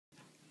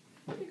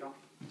There you go.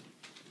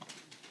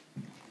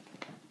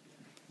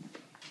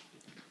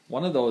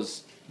 One of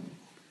those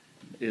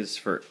is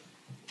for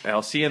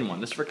Elsie and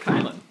one is for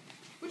Kylan.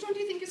 Which one do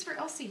you think is for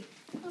Elsie?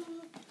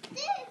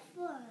 This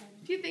one.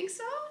 Do you think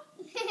so?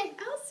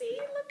 Elsie,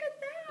 look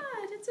at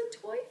that. It's a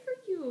toy for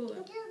you.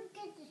 Don't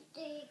get the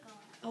stick off.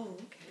 Oh,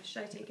 okay.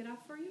 Should I take it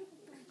off for you?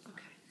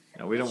 Okay.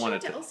 No, we don't Let's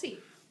want show it to. Elsie.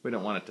 We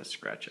don't want it to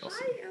scratch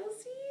Elsie. Hi,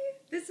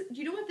 Elsie. Do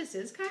you know what this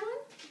is, Kylan?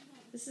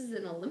 This is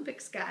an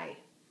Olympic sky.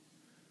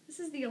 This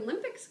is the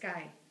Olympic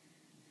sky.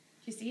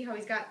 You see how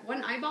he's got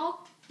one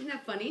eyeball? Isn't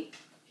that funny?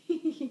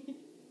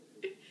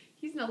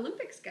 He's an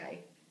Olympic sky.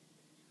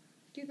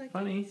 Do you like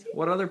Funny. that?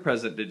 What other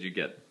present did you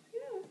get? Yeah,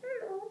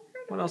 hello.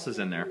 What else is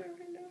in there? Hello.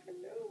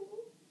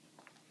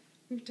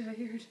 I'm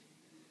tired.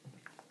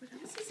 What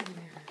else is in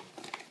there?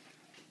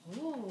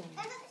 Oh.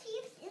 I don't see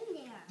it's in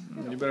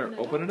there. You better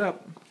open it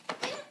up.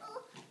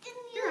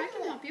 Here, I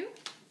can help you.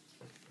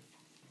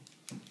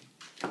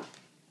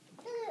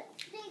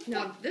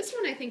 Now, this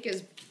one I think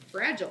is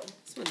fragile.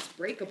 This one's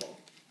breakable.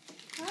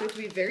 So you have to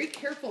be very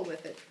careful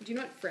with it. Do you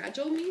know what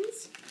fragile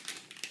means?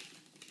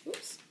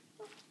 Oops.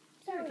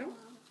 There Sorry, we go. Mom.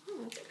 Oh,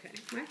 that's okay.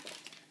 My fault.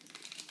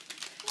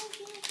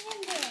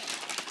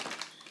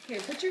 Okay,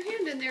 put your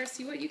hand in there.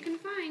 See what you can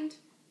find.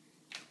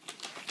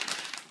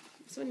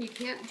 This one you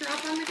can't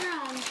drop on the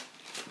ground.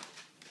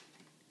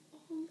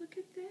 Oh, look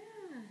at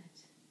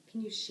that.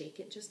 Can you shake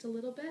it just a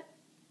little bit?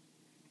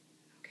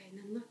 Okay, and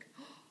then look.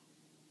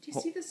 Do you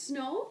see the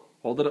snow?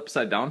 Hold it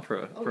upside down for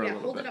a Oh, little yeah,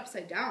 bit. hold it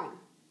upside down.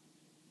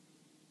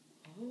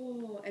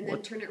 Oh, and then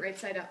What? turn it right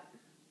side up.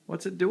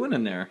 What's it doing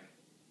in there?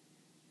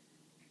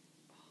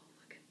 Oh,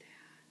 look at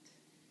that.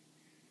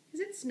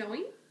 Is it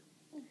snowing?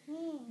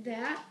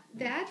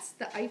 That's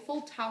the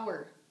Eiffel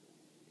Tower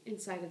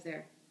inside of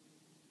there.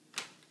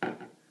 What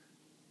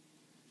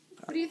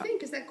do you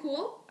think? Is that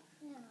cool?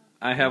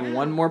 I have Yeah.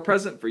 one more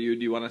present for you.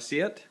 Do you want to see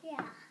it?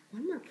 Yeah.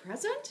 One more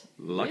present?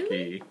 Lucky.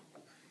 Really?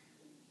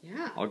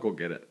 Yeah. I'll go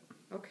get it.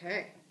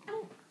 Okay.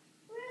 Oh,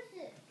 where is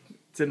it?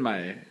 It's in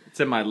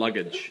my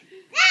luggage.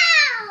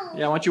 No!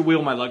 Yeah, why don't you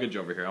wheel my luggage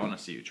over here? I want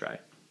to see you try.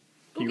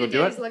 Can you go get do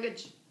Daddy's it?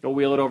 luggage. Go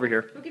wheel it over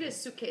here. Go get his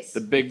suitcase.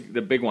 The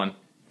big one.